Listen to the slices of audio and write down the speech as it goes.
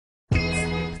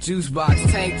Juice box,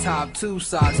 tank top, 2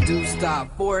 socks, do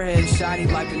stop, forehead shiny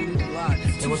like a new block.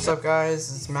 Hey, what's up guys,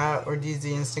 it's Matt or DZ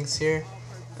Instincts here,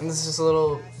 and this is just a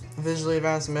little visually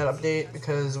advanced med update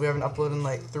because we haven't uploaded in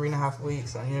like 3.5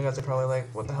 weeks, and you guys are probably like,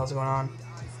 what the hell's going on?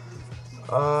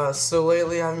 So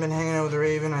lately I haven't been hanging out with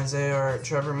Raven, Isaiah, or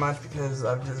Trevor much because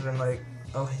I've just been like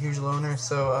a huge loner,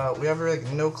 so we have like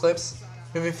no clips.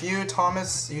 We have a few.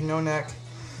 Thomas, you know Neck,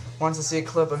 wants to see a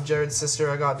clip of Jared's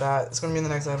sister. I got that. It's going to be in the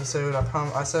next episode.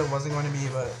 I said it wasn't going to be,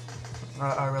 but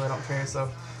I really don't care, so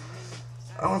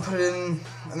I want to put it in.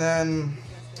 And then,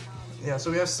 yeah, so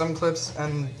we have some clips,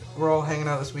 and we're all hanging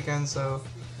out this weekend, so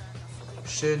I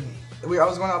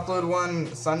was going to upload one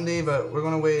Sunday, but we're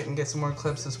going to wait and get some more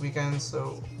clips this weekend,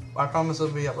 so I promise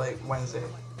it'll be up like Wednesday,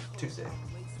 Tuesday,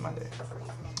 Monday,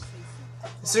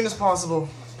 as soon as possible.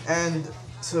 And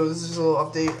so this is just a little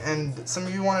update, and some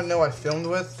of you want to know I filmed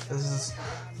with. This is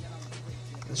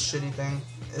this shitty thing.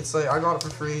 It's like, I got it for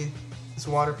free. It's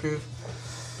waterproof.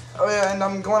 Oh yeah, and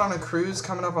I'm going on a cruise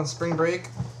coming up on spring break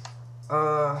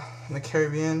in the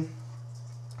Caribbean.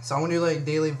 So I'm going to do like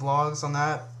daily vlogs on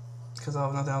that because I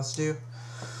have nothing else to do.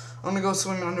 I'm going to go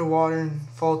swimming underwater and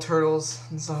follow turtles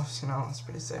and stuff. You know, it's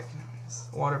pretty sick. You know, it's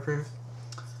waterproof.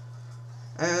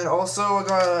 And also I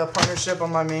got a partnership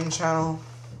on my main channel.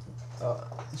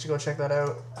 You should go check that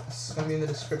out. It's gonna be in the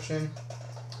description.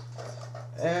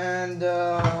 And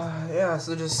yeah,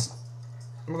 so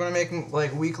we're gonna make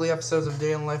like weekly episodes of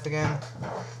Day in Life again.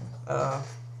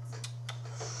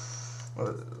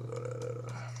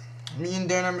 Me and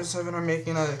Dan number 7 are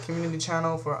making a community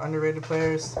channel for underrated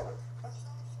players.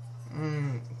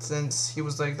 Since he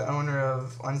was like the owner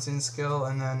of Unseen Skill,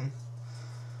 and then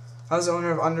I was the owner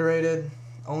of Underrated,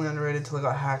 only underrated till it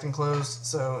got hacked and closed.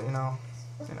 So you know.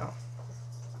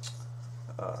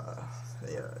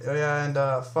 Yeah, and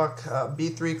fuck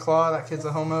B3 Claw, that kid's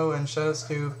a homo, and shoutouts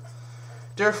to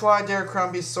Dare Fly, Dare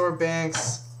Crumpy, Sword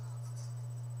Banks,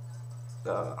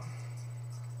 oh,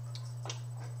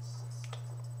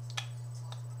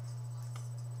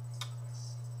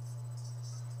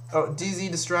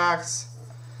 DZ Distracts,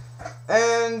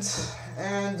 and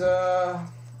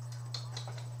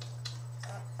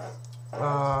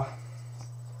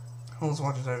who else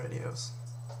watches our videos?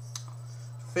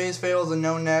 Phase Fails a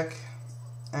No Neck,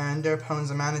 and Dare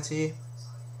Pones a Manatee.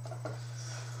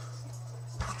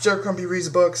 Joe Crumpy reads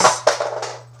books.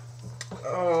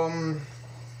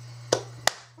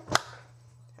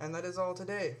 And that is all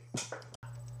today.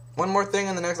 One more thing,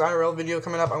 in the next IRL video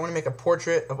coming up, I want to make a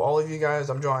portrait of all of you guys.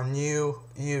 I'm drawing you.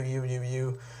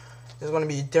 There's going to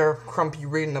be Dare Crumpy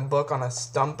reading a book on a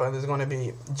stump. There's going to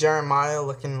be Jeremiah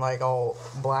looking like all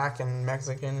black and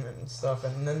Mexican and stuff.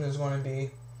 And then there's going to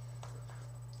be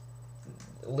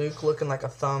Luke looking like a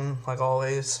thumb, like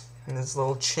always, and his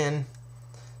little chin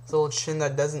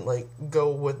that doesn't like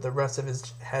go with the rest of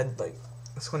his head. Like,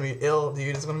 it's gonna be ill,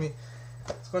 dude. It's gonna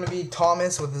be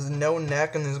Thomas with his no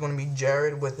neck, and there's gonna be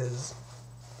Jared with his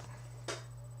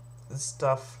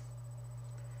stuff.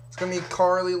 It's gonna be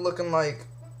Carly looking like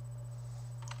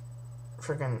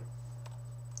freaking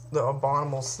the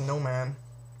abominable snowman,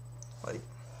 like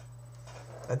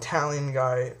Italian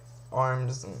guy,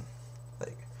 arms and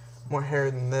like more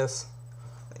hair than this.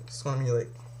 Like, it's gonna be like,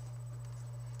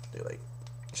 dude, like,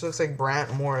 she looks like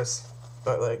Brant Morris,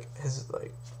 but like his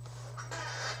like,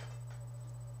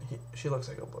 she looks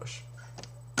like a bush.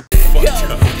 Yo,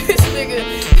 this nigga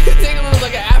looks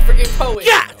like an African poet.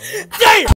 God damn!